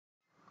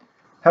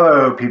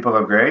Hello, people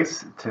of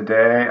grace.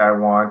 Today I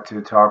want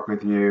to talk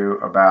with you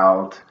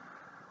about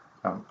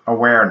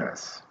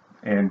awareness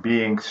and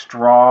being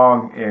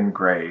strong in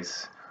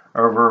grace.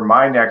 Over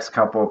my next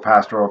couple of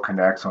pastoral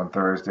connects on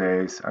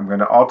Thursdays, I'm going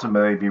to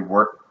ultimately be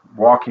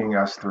walking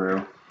us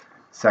through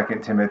 2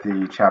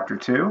 Timothy chapter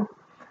 2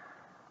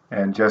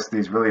 and just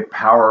these really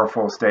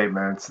powerful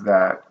statements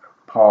that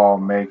Paul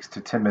makes to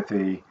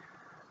Timothy,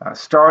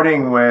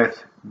 starting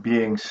with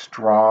being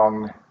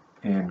strong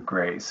in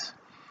grace.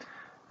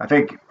 I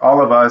think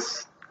all of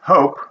us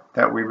hope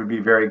that we would be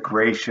very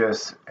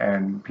gracious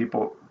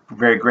people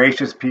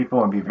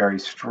and be very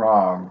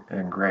strong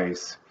in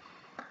grace.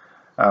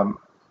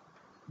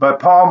 But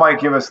Paul might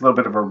give us a little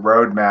bit of a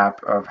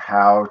roadmap of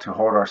how to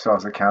hold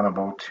ourselves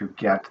accountable to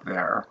get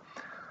there.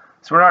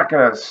 So we're not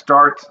going to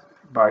start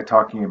by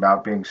talking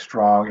about being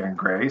strong in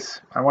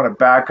grace. I want to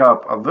back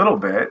up a little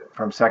bit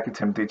from 2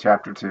 Timothy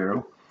chapter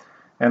 2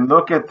 and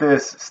look at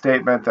this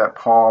statement that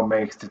Paul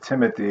makes to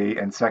Timothy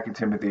in 2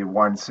 Timothy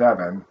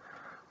 1:7,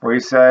 where he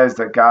says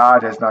that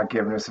God has not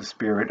given us a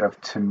spirit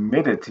of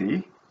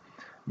timidity.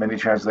 Many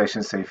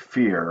translations say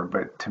fear,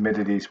 but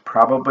timidity is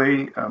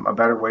probably a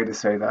better way to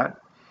say that.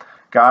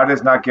 God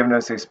has not given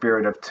us a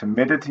spirit of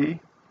timidity,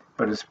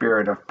 but a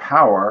spirit of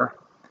power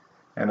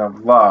and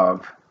of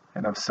love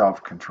and of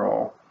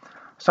self-control.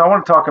 So I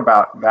want to talk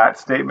about that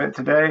statement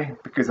today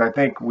because I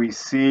think we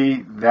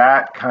see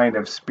that kind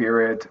of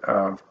spirit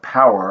of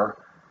power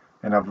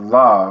and of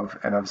love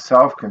and of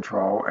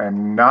self-control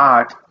and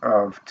not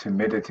of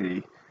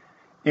timidity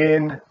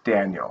in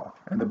Daniel.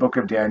 And the book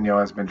of Daniel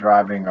has been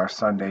driving our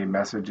Sunday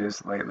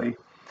messages lately.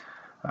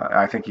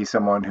 I think he's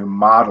someone who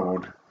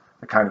modeled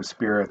the kind of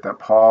spirit that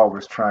Paul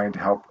was trying to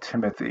help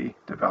Timothy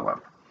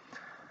develop.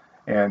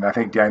 And I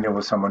think Daniel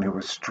was someone who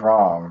was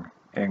strong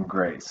in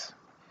grace.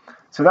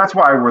 So that's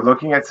why we're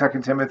looking at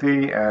 2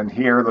 Timothy, and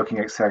here looking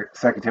at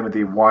 2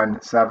 Timothy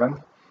 1:7.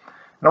 And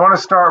I want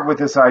to start with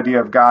this idea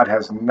of God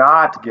has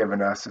not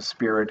given us a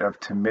spirit of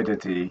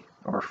timidity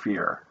or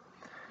fear.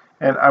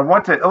 And I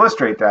want to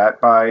illustrate that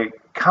by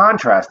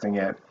contrasting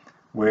it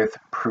with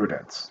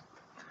prudence.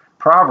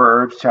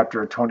 Proverbs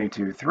chapter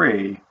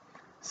 22:3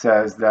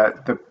 says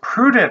that the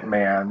prudent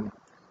man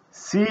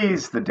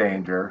sees the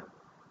danger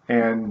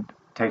and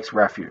takes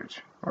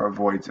refuge or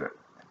avoids it,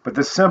 but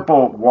the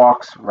simple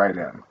walks right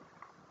in.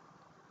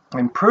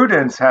 And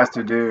prudence has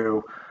to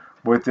do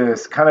with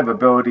this kind of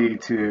ability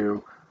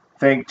to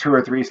think 2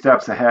 or 3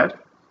 steps ahead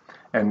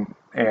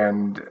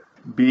and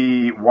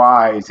be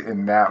wise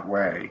in that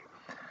way.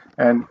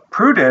 And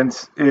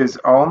prudence is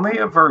only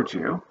a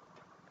virtue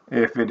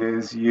if it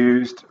is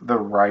used the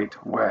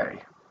right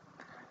way.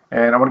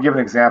 And I want to give an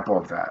example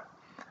of that.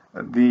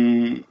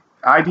 The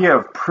idea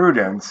of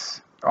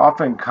prudence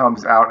often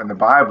comes out in the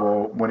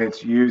Bible when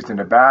it's used in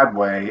a bad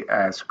way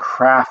as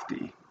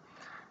crafty.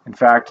 In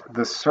fact,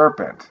 the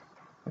serpent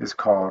is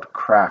called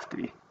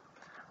crafty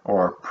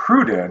or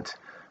prudent,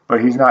 but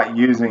he's not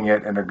using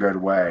it in a good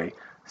way.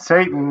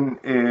 Satan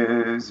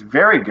is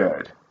very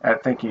good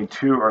at thinking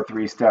 2 or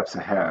 3 steps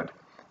ahead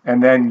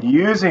and then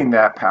using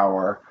that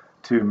power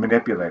to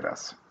manipulate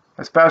us,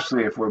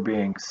 especially if we're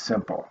being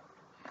simple.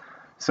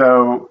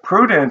 So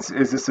prudence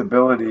is this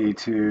ability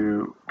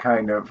to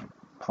kind of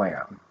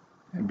plan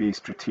and be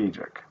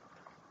strategic.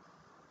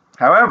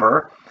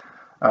 However,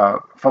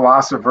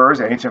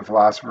 ancient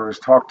philosophers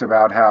talked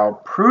about how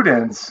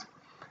prudence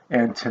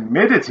and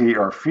timidity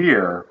or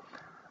fear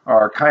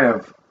are kind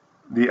of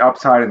the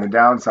upside and the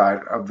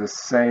downside of the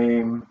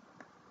same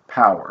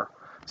power.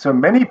 So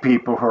many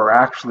people who are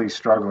actually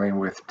struggling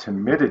with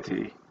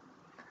timidity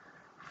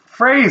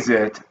phrase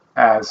it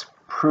as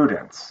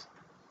prudence.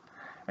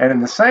 And in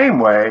the same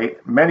way,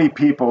 many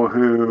people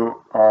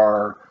who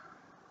are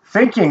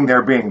thinking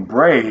they're being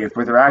brave,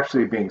 but they're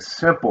actually being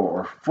simple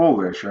or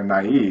foolish or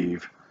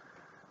naive,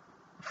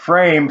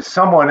 frame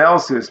someone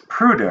else's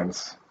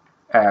prudence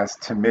as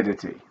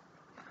timidity.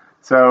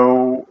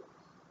 So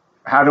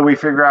how do we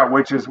figure out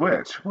which is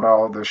which?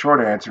 Well, the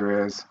short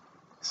answer is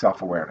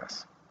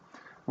self-awareness.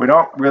 We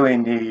don't really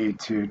need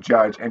to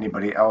judge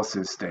anybody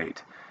else's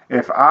state.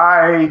 If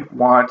I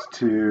want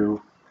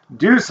to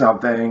do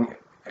something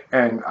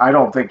and I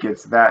don't think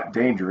it's that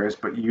dangerous,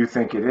 but you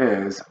think it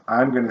is,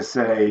 I'm going to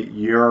say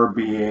you're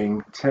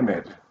being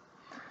timid.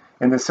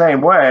 In the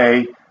same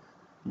way,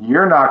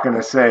 you're not going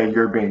to say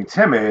you're being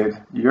timid,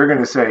 you're going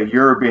to say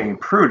you're being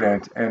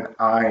prudent and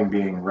I'm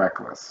being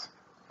reckless.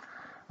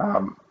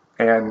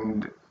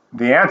 And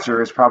the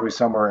answer is probably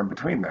somewhere in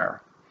between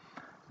there.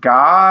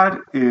 God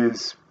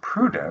is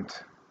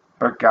prudent,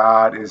 but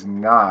God is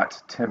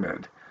not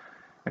timid.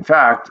 In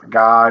fact,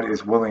 God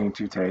is willing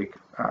to take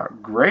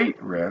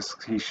great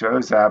risks. He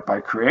shows that by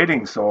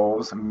creating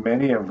souls,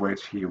 many of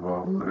which he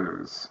will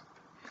lose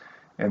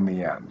in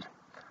the end.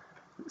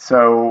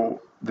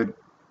 So the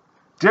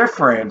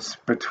difference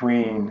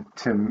between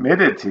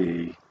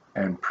timidity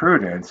and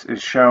prudence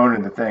is shown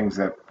in the things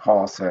that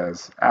Paul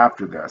says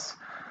after this.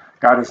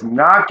 God has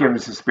not given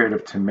us a spirit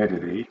of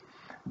timidity.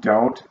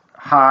 Don't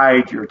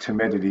hide your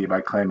timidity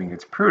by claiming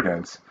it's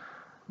prudence.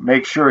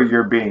 Make sure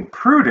you're being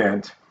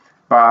prudent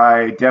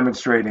by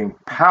demonstrating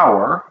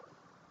power,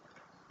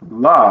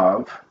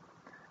 love,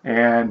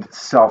 and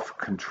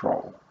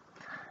self-control.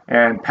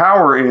 And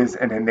power is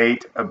an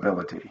innate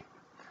ability.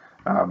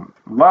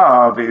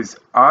 Love is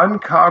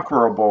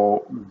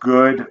unconquerable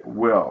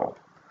goodwill.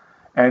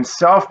 And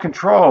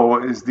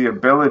self-control is the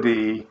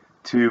ability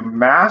to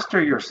master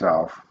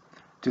yourself,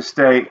 to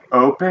stay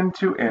open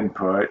to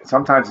input.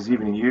 Sometimes it's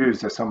even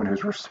used as someone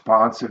who's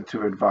responsive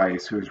to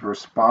advice, who's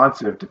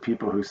responsive to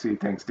people who see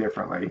things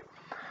differently,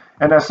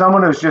 and as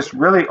someone who's just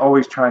really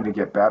always trying to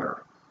get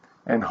better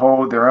and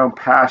hold their own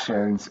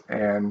passions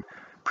and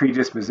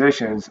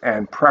predispositions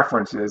and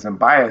preferences and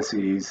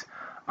biases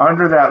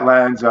under that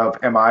lens of,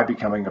 am I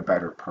becoming a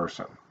better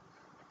person?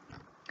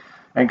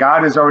 And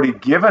God has already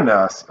given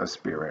us a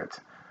spirit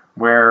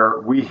where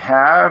we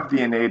have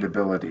the innate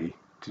ability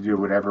to do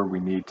whatever we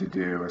need to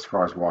do as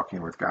far as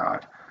walking with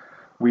God.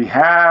 We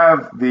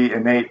have the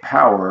innate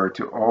power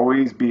to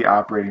always be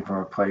operating from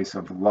a place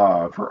of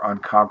love or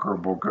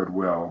unconquerable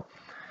goodwill.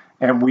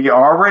 And we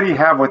already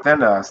have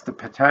within us the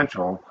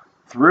potential,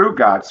 through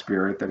God's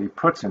Spirit that He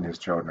puts in His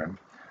children,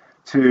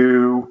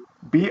 to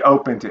be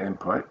open to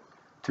input,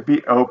 to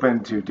be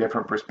open to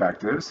different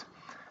perspectives,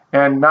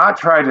 and not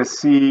try to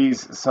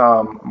seize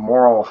some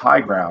moral high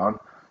ground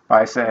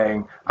by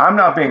saying, I'm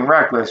not being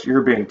reckless,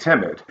 you're being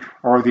timid.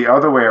 Or the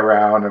other way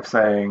around of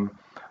saying,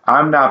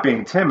 I'm not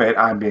being timid,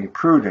 I'm being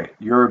prudent,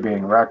 you're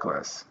being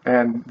reckless.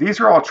 And these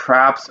are all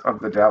traps of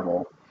the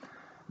devil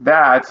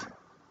that,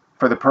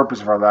 for the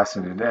purpose of our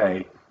lesson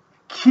today,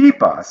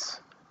 keep us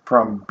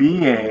from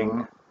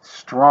being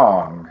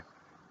strong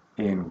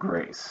in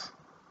grace.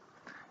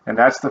 And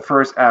that's the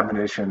first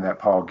admonition that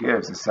Paul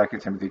gives in 2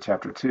 Timothy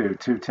chapter 2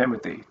 to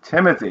Timothy.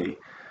 Timothy,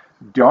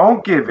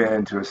 don't give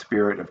in to a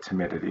spirit of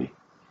timidity.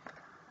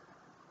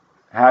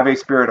 Have a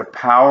spirit of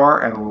power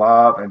and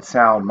love and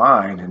sound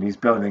mind. And he's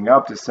building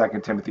up to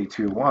 2 Timothy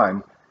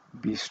 2:1.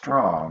 Be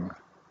strong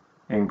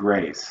in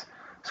grace.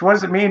 So what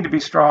does it mean to be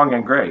strong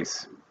in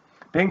grace?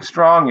 Being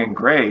strong in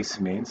grace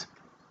means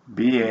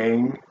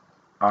being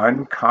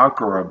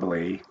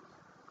unconquerably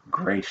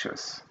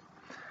gracious.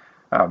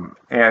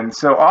 And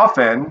so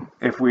often,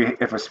 if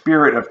a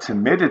spirit of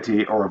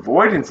timidity or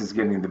avoidance is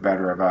getting the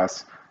better of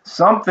us,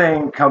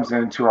 something comes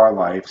into our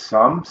life,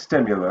 some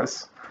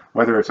stimulus,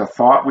 whether it's a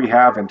thought we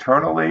have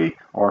internally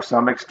or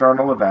some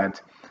external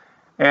event.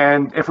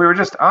 And if we were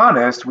just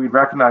honest, we'd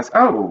recognize,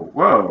 oh,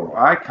 whoa,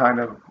 I kind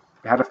of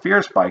had a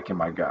fear spike in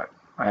my gut.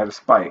 I had a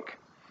spike.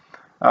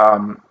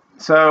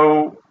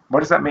 So what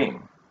does that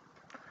mean?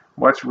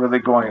 What's really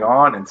going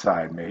on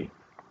inside me?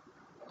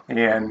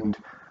 And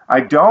I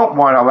don't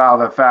want to allow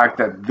the fact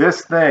that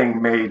this thing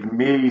made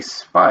me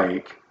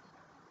spike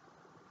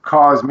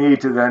cause me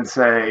to then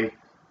say,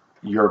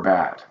 you're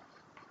bad.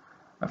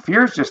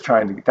 Fear is just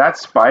trying to, that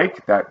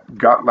spike, that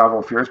gut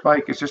level fear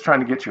spike, is just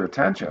trying to get your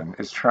attention.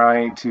 It's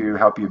trying to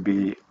help you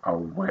be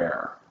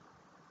aware.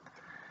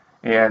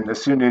 And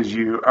as soon as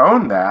you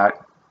own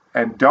that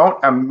and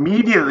don't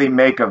immediately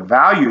make a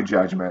value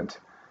judgment,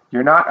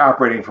 you're not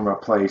operating from a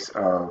place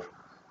of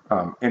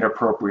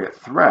inappropriate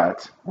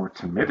threat or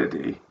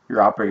timidity.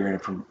 You're operating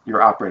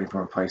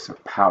from a place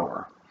of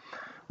power.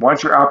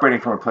 Once you're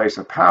operating from a place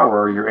of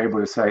power, you're able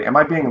to say, am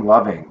I being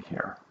loving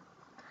here?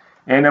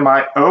 And am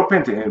I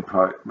open to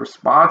input,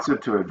 responsive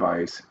to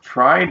advice,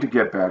 trying to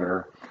get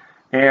better,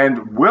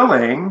 and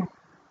willing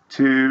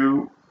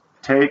to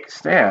take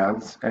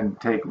stands and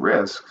take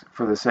risks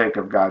for the sake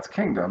of God's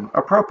kingdom,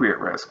 appropriate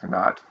risk,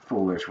 not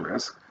foolish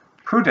risk,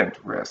 prudent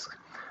risk,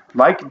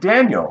 like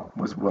Daniel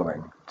was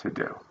willing to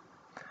do.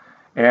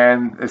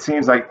 And it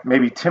seems like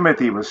maybe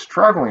Timothy was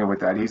struggling with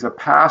that. He's a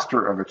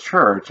pastor of a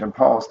church, and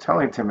Paul's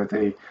telling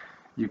Timothy,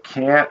 you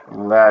can't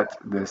let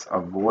this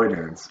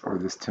avoidance or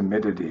this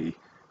timidity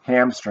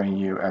hamstring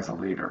you as a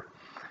leader.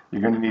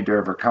 You're going to need to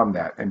overcome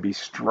that and be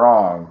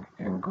strong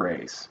in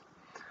grace.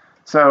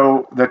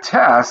 So the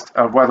test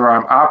of whether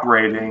I'm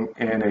operating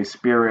in a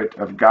spirit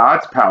of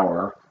God's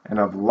power and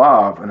of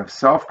love and of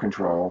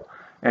self-control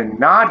and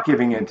not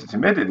giving in to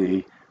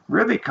timidity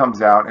really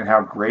comes out in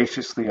how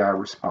graciously I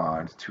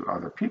respond to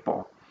other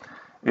people.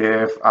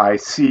 If I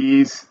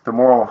seize the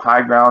moral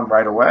high ground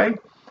right away,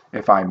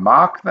 if I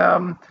mock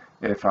them,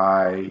 if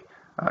I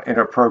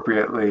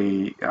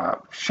inappropriately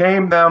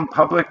shame them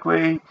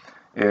publicly,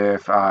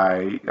 if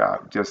I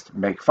just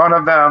make fun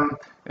of them,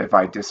 if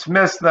I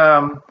dismiss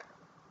them,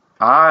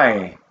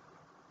 I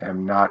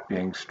am not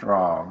being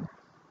strong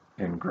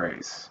in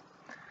grace.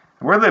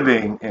 We're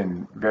living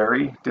in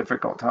very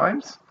difficult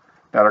times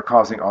that are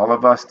causing all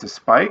of us to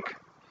spike.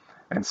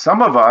 And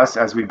some of us,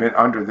 as we've been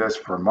under this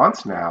for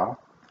months now,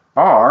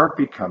 are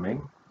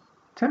becoming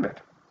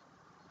timid.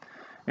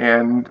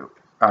 And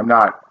I'm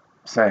not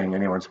saying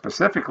anyone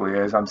specifically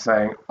is, I'm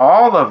saying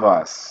all of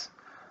us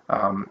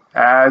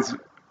as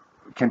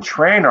can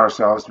train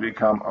ourselves to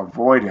become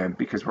avoidant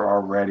because we're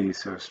already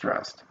so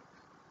stressed.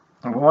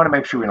 And we want to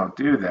make sure we don't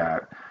do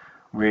that.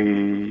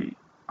 We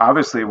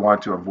obviously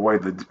want to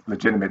avoid the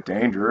legitimate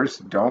dangers.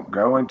 Don't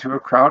go into a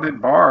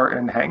crowded bar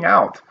and hang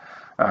out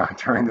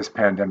during this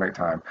pandemic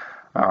time.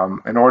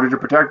 In order to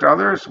protect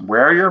others,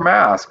 wear your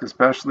mask,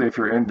 especially if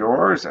you're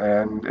indoors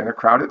and in a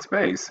crowded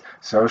space.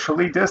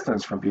 Socially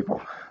distance from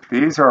people.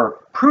 These are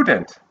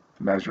prudent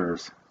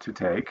measures to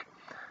take.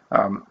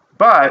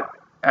 But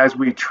as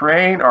we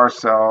train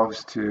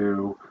ourselves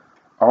to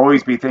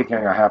always be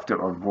thinking I have to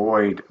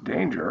avoid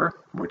danger,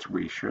 which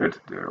we should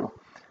do,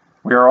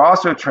 we are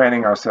also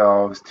training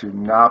ourselves to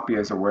not be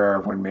as aware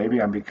of when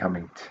maybe I'm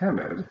becoming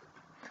timid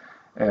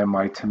and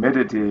my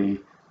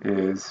timidity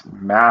is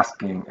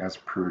masking as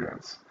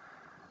prudence.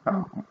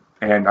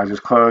 And I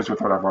just close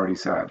with what I've already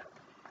said.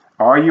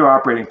 Are you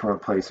operating from a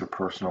place of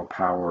personal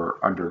power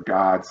under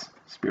God's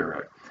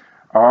Spirit?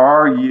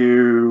 Are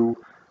you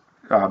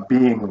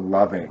being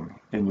loving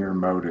in your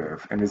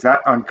motive? And is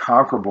that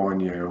unconquerable in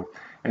you?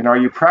 And are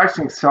you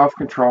practicing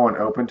self-control and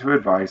open to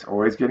advice,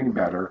 always getting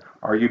better?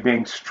 Are you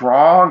being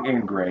strong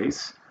in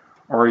grace,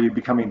 or are you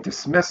becoming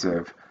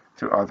dismissive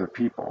to other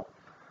people?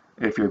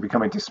 If you're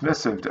becoming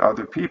dismissive to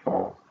other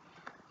people,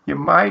 you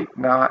might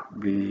not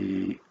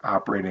be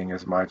operating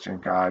as much in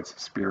God's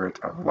spirit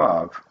of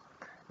love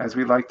as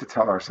we like to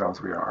tell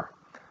ourselves we are.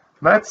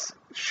 Let's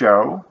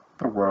show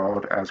the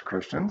world as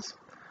Christians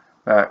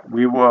that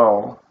we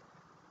will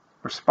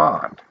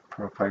respond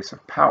from a place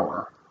of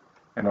power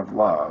and of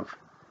love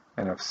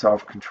and of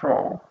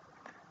self-control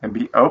and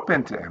be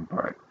open to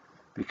input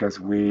because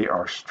we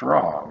are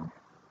strong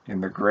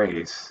in the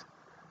grace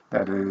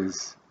that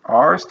is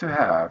ours to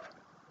have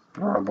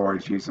through our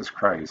Lord Jesus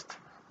Christ.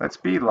 Let's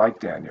be like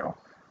Daniel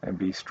and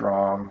be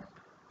strong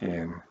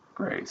in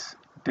grace.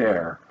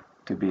 Dare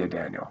to be a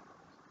Daniel.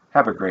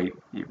 Have a great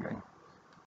evening.